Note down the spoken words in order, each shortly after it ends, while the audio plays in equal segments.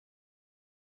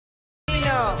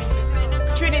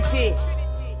Heno, Trinity,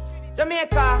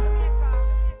 Jamaica,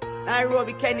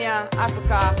 Nairobi, Kenya,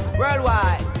 Africa,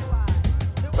 worldwide.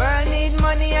 World need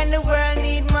money and the world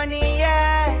need money,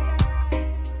 yeah.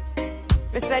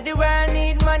 We said the world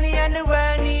need money and the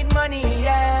world need money,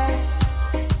 yeah.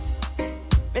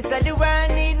 We said the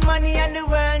world need money and the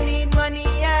world need money,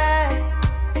 yeah.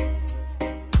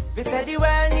 We said the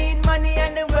world need money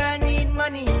and the world need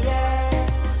money, yeah.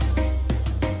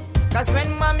 Cause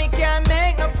when mommy can't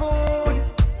make no food,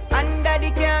 and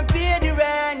daddy can't pay the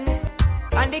rent,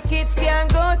 and the kids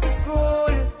can't go to school,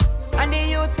 and the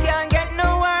youths can't get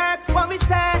no work, what we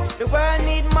say? The world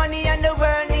need money and the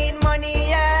world need money,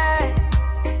 yeah.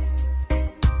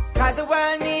 Cause the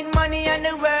world need money and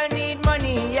the world need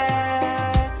money,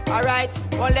 yeah. Alright,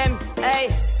 well them, hey,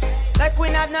 like we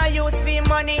have no use for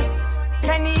money.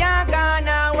 Kenya,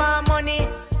 Ghana want money.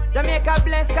 Jamaica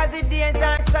blessed cause the days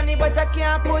are sunny, but I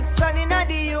can't put sun in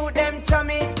the youth, them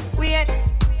tummy. Wait,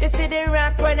 you see the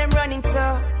rock where them running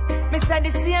to? Me say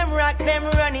the same rock them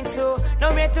running to.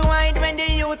 Nowhere to hide when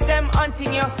the youths them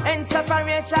hunting you. And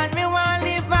separation, me want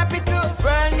live happy too.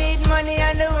 World need money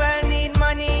and the world need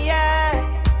money, yeah.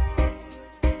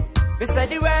 Me say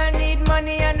the world need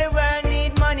money and the world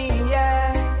need money,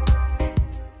 yeah.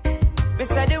 Me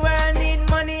say the world need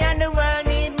money and the world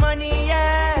need money,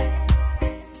 yeah.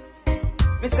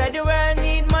 Me say the world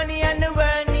need money and the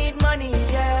world need money,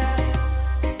 yeah.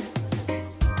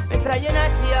 Me say you're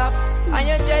not up and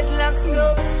your dreadlocks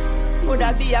slow. Would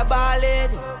I be a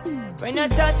ballad? When you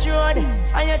touch road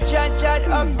and you chat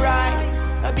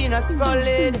upright, I be no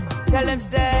scolded. Tell them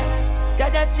say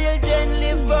that your children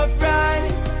live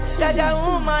upright, that a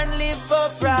woman live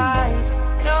upright.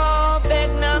 No beg,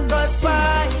 no cause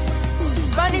fight.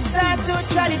 But it's time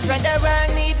to try it when the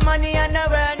world need money and the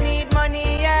world need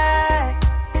money, yeah.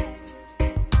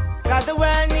 Cause the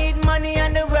world need money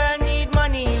and the world need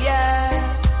money, yeah.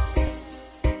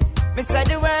 Me say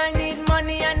the world need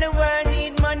money and the world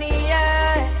need money,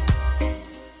 yeah.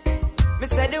 Me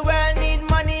say the world need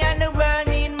money and the world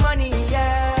need money,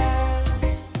 yeah.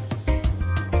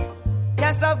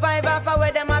 Can't survive off of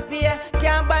where them appear.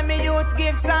 Can't buy me youths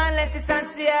gifts unless it's on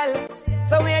sale.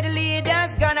 So where the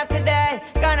leaders gone up today?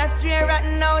 Gonna stray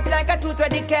rotten out like a tooth with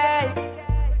decay.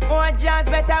 More jobs,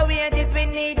 better wages we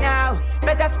need now.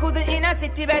 Better schools in inner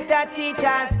city, better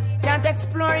teachers. Can't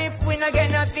explore if we not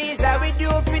get no visa. We do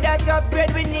for that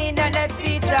upgrade, we need another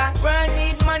teacher. World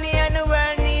need money and the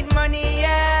world need money,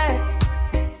 yeah.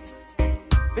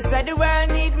 We said the world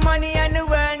need money and the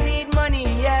world need money,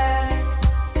 yeah.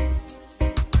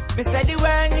 We said the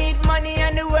world need money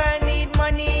and the world need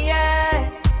money, yeah.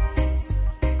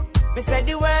 Me say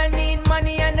the world need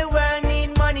money and the world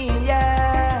need money,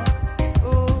 yeah.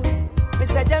 Ooh. Me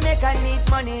say Jamaica need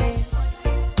money.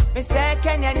 Me say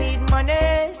Kenya need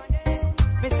money.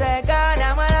 Me say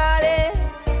Ghana, Malawi,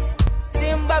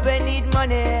 Zimbabwe need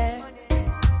money.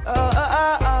 Oh, oh,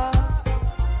 oh, oh.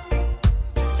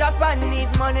 Japan need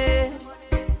money.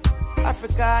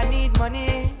 Africa need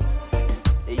money.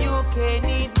 The UK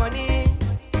need money.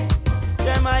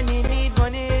 Germany need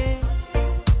money.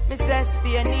 Me say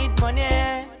Spain need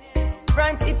money.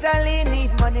 France, Italy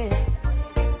need money.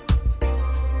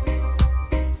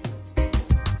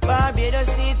 Barbados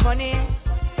need money.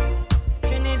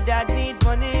 Trinidad need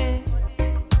money.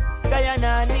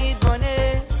 Guyana